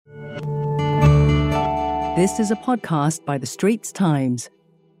This is a podcast by The Straits Times.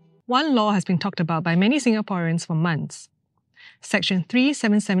 One law has been talked about by many Singaporeans for months. Section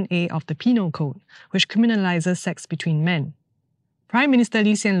 377A of the Penal Code, which criminalises sex between men. Prime Minister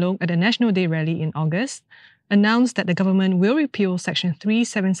Lee Hsien Loong at the National Day rally in August announced that the government will repeal Section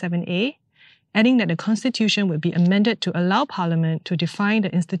 377A, adding that the Constitution would be amended to allow Parliament to define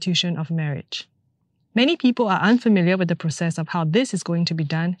the institution of marriage. Many people are unfamiliar with the process of how this is going to be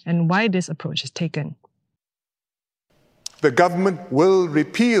done and why this approach is taken. The government will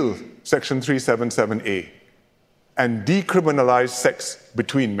repeal Section 377A and decriminalize sex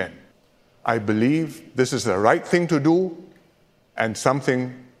between men. I believe this is the right thing to do and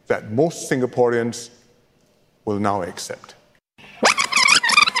something that most Singaporeans will now accept.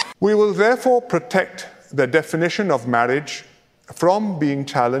 We will therefore protect the definition of marriage from being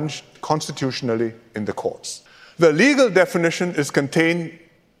challenged constitutionally in the courts. The legal definition is contained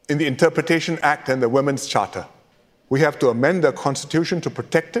in the Interpretation Act and the Women's Charter. We have to amend the Constitution to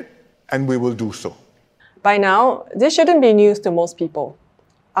protect it, and we will do so. By now, this shouldn't be news to most people.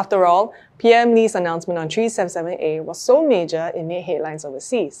 After all, PM Lee's announcement on 377A was so major it made headlines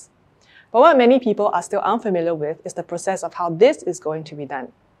overseas. But what many people are still unfamiliar with is the process of how this is going to be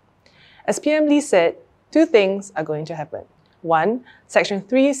done. As PM Lee said, two things are going to happen. One, Section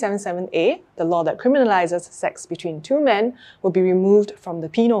 377A, the law that criminalizes sex between two men, will be removed from the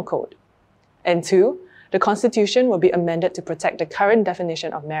Penal Code. And two, the Constitution will be amended to protect the current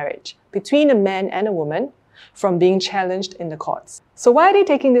definition of marriage between a man and a woman from being challenged in the courts. So why are they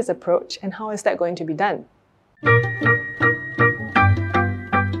taking this approach, and how is that going to be done?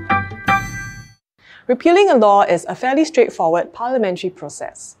 Repealing a law is a fairly straightforward parliamentary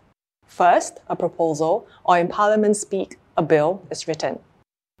process. First, a proposal, or in Parliament speak, a bill, is written.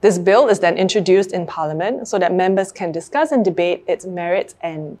 This bill is then introduced in Parliament so that members can discuss and debate its merits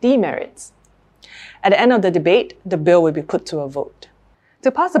and demerits. At the end of the debate, the bill will be put to a vote.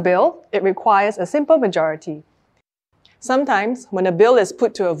 To pass a bill, it requires a simple majority. Sometimes, when a bill is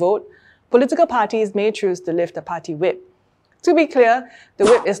put to a vote, political parties may choose to lift the party whip. To be clear, the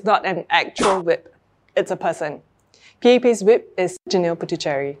whip is not an actual whip. It's a person. PAP's whip is Janil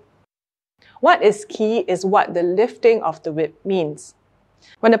Puthucheary. What is key is what the lifting of the whip means.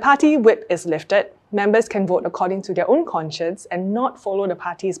 When the party whip is lifted, members can vote according to their own conscience and not follow the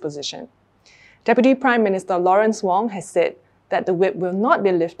party's position. Deputy Prime Minister Lawrence Wong has said that the whip will not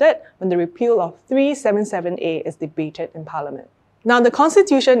be lifted when the repeal of 377A is debated in Parliament. Now, the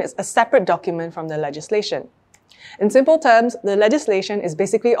Constitution is a separate document from the legislation. In simple terms, the legislation is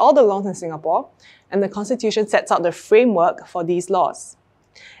basically all the laws in Singapore, and the Constitution sets out the framework for these laws.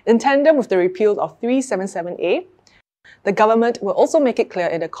 In tandem with the repeal of 377A, the government will also make it clear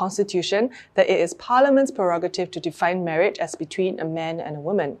in the Constitution that it is Parliament's prerogative to define marriage as between a man and a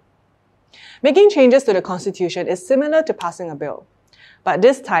woman. Making changes to the Constitution is similar to passing a bill, but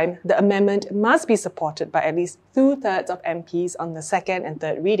this time the amendment must be supported by at least 2/3 of MPs on the second and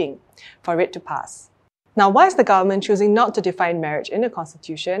third reading for it to pass. Now, why is the government choosing not to define marriage in the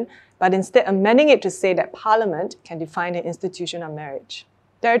Constitution, but instead amending it to say that Parliament can define the institution of marriage?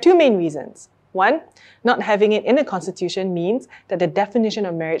 There are two main reasons. One, not having it in the Constitution means that the definition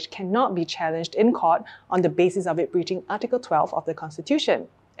of marriage cannot be challenged in court on the basis of it breaching Article 12 of the Constitution.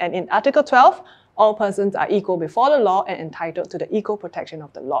 And in Article 12, all persons are equal before the law and entitled to the equal protection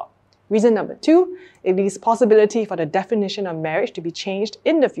of the law. Reason number two, it leaves possibility for the definition of marriage to be changed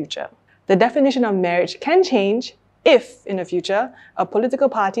in the future. The definition of marriage can change if, in the future, a political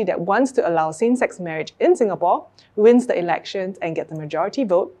party that wants to allow same-sex marriage in Singapore wins the elections and gets the majority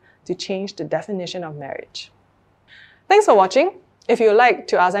vote to change the definition of marriage. Thanks for watching. If you would like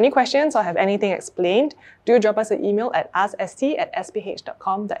to ask any questions or have anything explained, do drop us an email at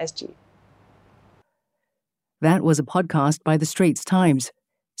askst@sph.com.sg. That was a podcast by The Straits Times.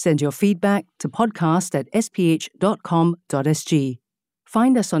 Send your feedback to podcast@sph.com.sg.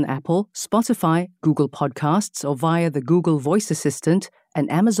 Find us on Apple, Spotify, Google Podcasts, or via the Google Voice Assistant and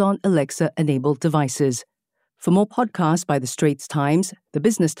Amazon Alexa-enabled devices. For more podcasts by The Straits Times, The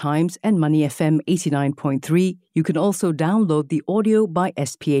Business Times, and Money FM 89.3, you can also download the Audio by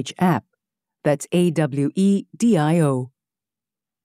SPH app. That's AWEDIO.